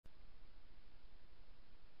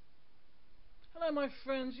Hello my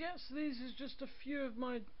friends, yes, these is just a few of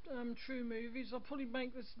my true movies. I'll probably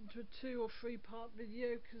make this into a 2 or 3 part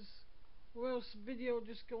video, or else the video will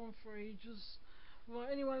just go on for ages. Right,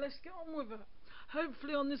 anyway, let's get on with it.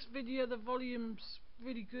 Hopefully on this video the volume's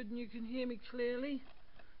really good and you can hear me clearly.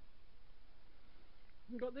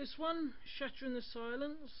 We've got this one, Shattering the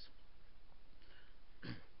Silence.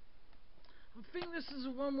 I think this is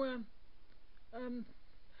the one where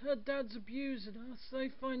her dad's abusing her, so they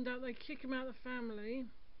find out, they kick him out of the family,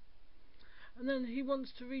 and then he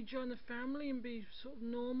wants to rejoin the family and be sort of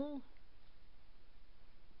normal,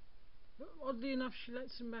 but oddly enough she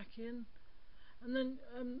lets him back in. And then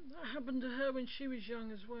that happened to her when she was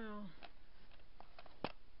young as well.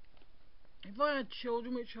 If I had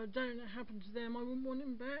children, which I don't, it happened to them, I wouldn't want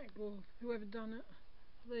him back, or whoever done it.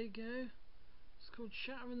 There you go. It's called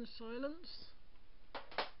Shattering the Silence.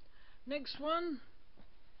 Next one,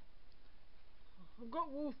 I've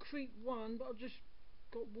got Wolf Creek 1, but I've just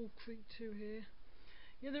got Wolf Creek 2 here.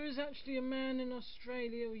 Yeah, there is actually a man in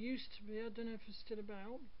Australia, or used to be, I don't know if he's still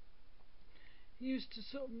about. He used to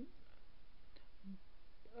sort of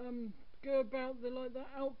go about the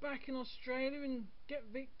outback in Australia and get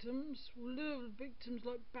victims, lure victims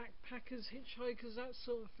like backpackers, hitchhikers, that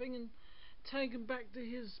sort of thing, and take them back to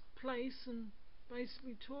his place and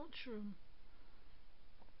basically torture them.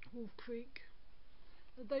 Wolf Creek.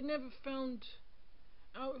 They never found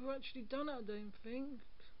out who actually done it, I don't think.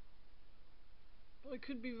 But I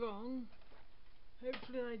could be wrong.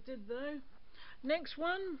 Hopefully they did though. Next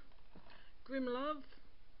one, Grim Love,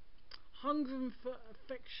 Hunger and for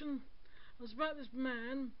Affection. It was about this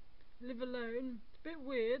man, live alone. It's a bit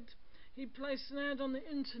weird. He placed an ad on the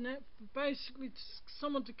internet for basically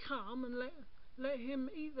someone to come and let him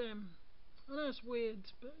eat them. I know it's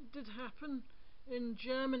weird, but it did happen in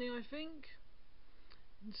Germany, I think.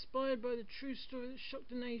 Inspired by the true story that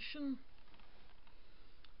shocked the nation.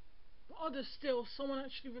 But odder still, someone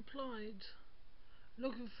actually replied,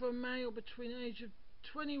 looking for a male between the age of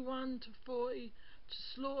 21 to 40 to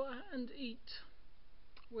slaughter and eat.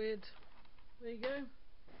 Weird. There you go.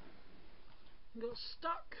 Got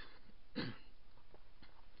stuck.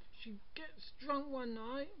 She gets drunk one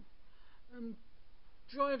night and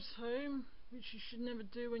drives home, which you should never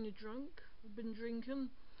do when you're drunk or been drinking.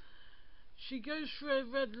 She goes through a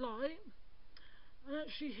red light and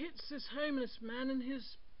actually hits this homeless man, and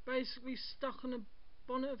he's basically stuck on the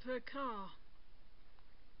bonnet of her car.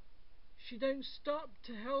 She don't stop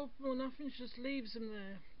to help him or nothing, she just leaves him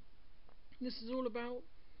there. This is all about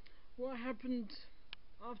what happened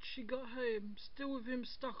after she got home, still with him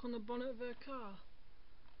stuck on the bonnet of her car.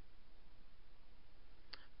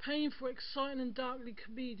 Painful, exciting and darkly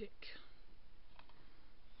comedic.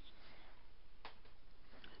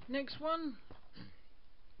 Next one,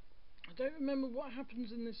 I don't remember what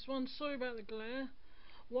happens in this one, sorry about the glare.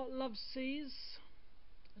 What Love Sees,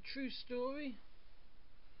 a true story.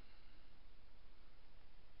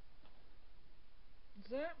 Is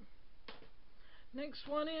that? Next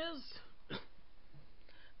one is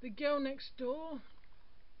The Girl Next Door.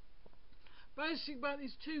 Basically about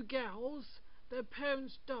these two gals, their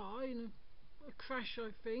parents die in a crash, I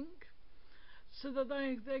think, so that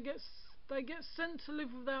they get sent to live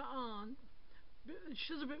with their aunt.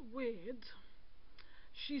 She's a bit weird.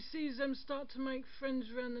 She sees them start to make friends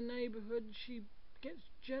around the neighbourhood. She gets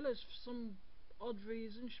jealous for some odd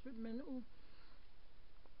reason. She's a bit mental.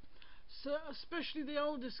 So especially the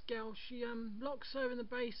oldest girl, she locks her in the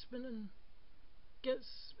basement and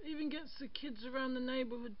even gets the kids around the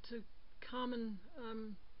neighbourhood to come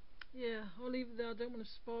and yeah, I'll leave it there. I don't want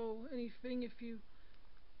to spoil anything if you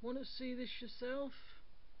want to see this yourself.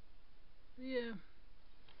 But yeah,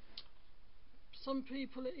 some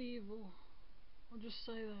people are evil, I'll just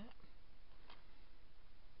say that.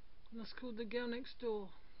 And that's called The Girl Next Door.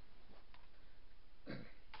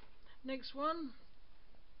 Next one,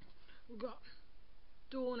 we've got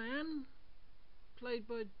Dawn Ann, played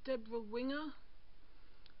by Deborah Winger,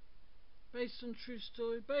 based on true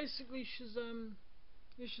story. Basically she's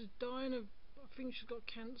dying of, I think she's got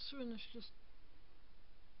cancer, and it's just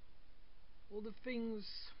all the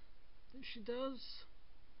things that she does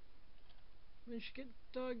when she gets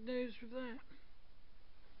diagnosed with that.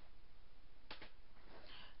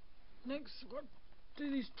 Next, I've got to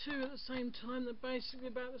do these two at the same time. They're basically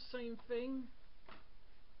about the same thing.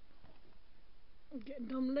 I'm getting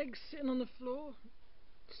dumb legs sitting on the floor.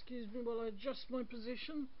 Excuse me while I adjust my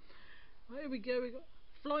position. Right, here we go. We got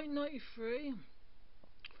Flight 93.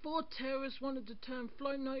 4 terrorists wanted to turn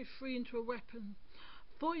Flight 93 into a weapon.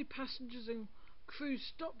 40 passengers and crew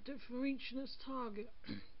stopped it from reaching its target.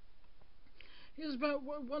 Here's about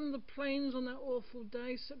one of the planes on that awful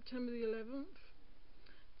day, September the 11th.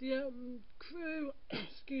 The crew,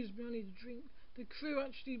 excuse me, I need a drink. The crew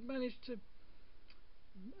actually managed to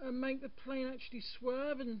make the plane actually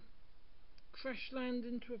swerve and crash land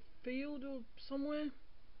into a field or somewhere.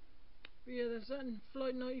 But yeah, there's that in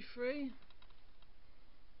Flight 93.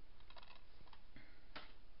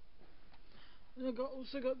 And I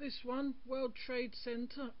also got this one, World Trade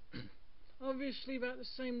Center. Obviously about the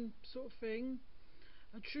same sort of thing.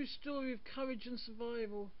 A true story of courage and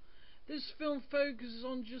survival. This film focuses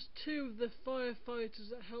on just two of the firefighters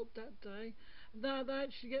that helped that day. Now they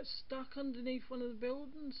actually get stuck underneath one of the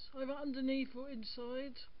buildings, either underneath or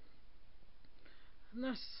inside. And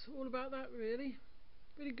that's all about that, really.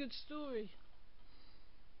 Really good story.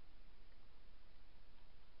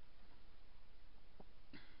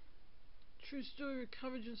 True story of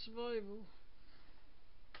courage and survival.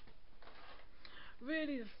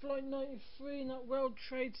 Really, the Flight 93 and that World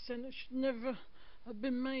Trade Center should never have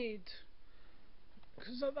been made.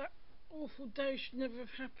 Because that awful day should never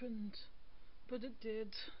have happened. But it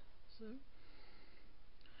did. So,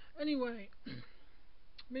 anyway,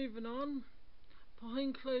 moving on.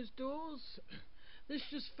 Behind closed doors. This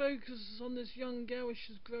just focuses on this young girl as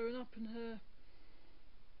she's growing up and her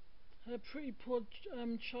pretty poor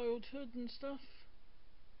childhood and stuff.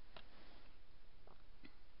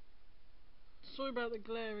 Sorry about the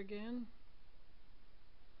glare again.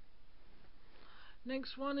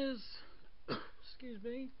 Next one is, excuse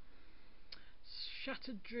me,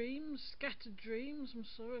 Scattered Dreams. I'm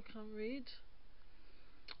sorry, I can't read.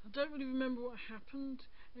 I don't really remember what happened.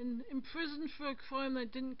 In prison for a crime they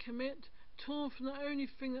didn't commit, torn from the only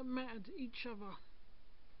thing that mattered, each other.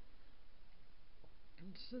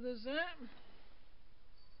 And so there's that.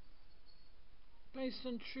 Based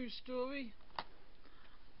on true story.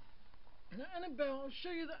 Now Annabelle, I'll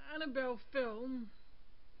show you the Annabelle film.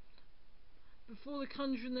 Before The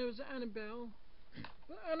Conjuring there was Annabelle.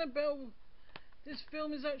 But Annabelle, this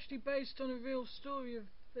film is actually based on a real story of,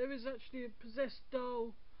 there is actually a possessed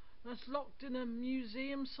doll that's locked in a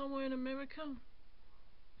museum somewhere in America.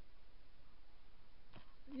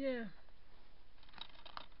 Yeah.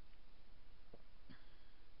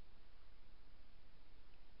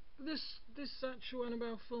 This actual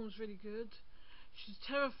Annabelle film is really good. She's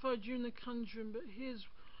terrified during The Conjuring, but here's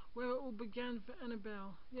where it all began for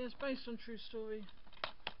Annabelle. Yeah, it's based on true story.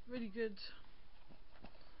 Really good.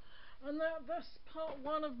 And that's part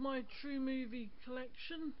one of my true movie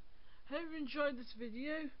collection. Hope you enjoyed this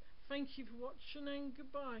video. Thank you for watching and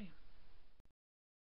goodbye.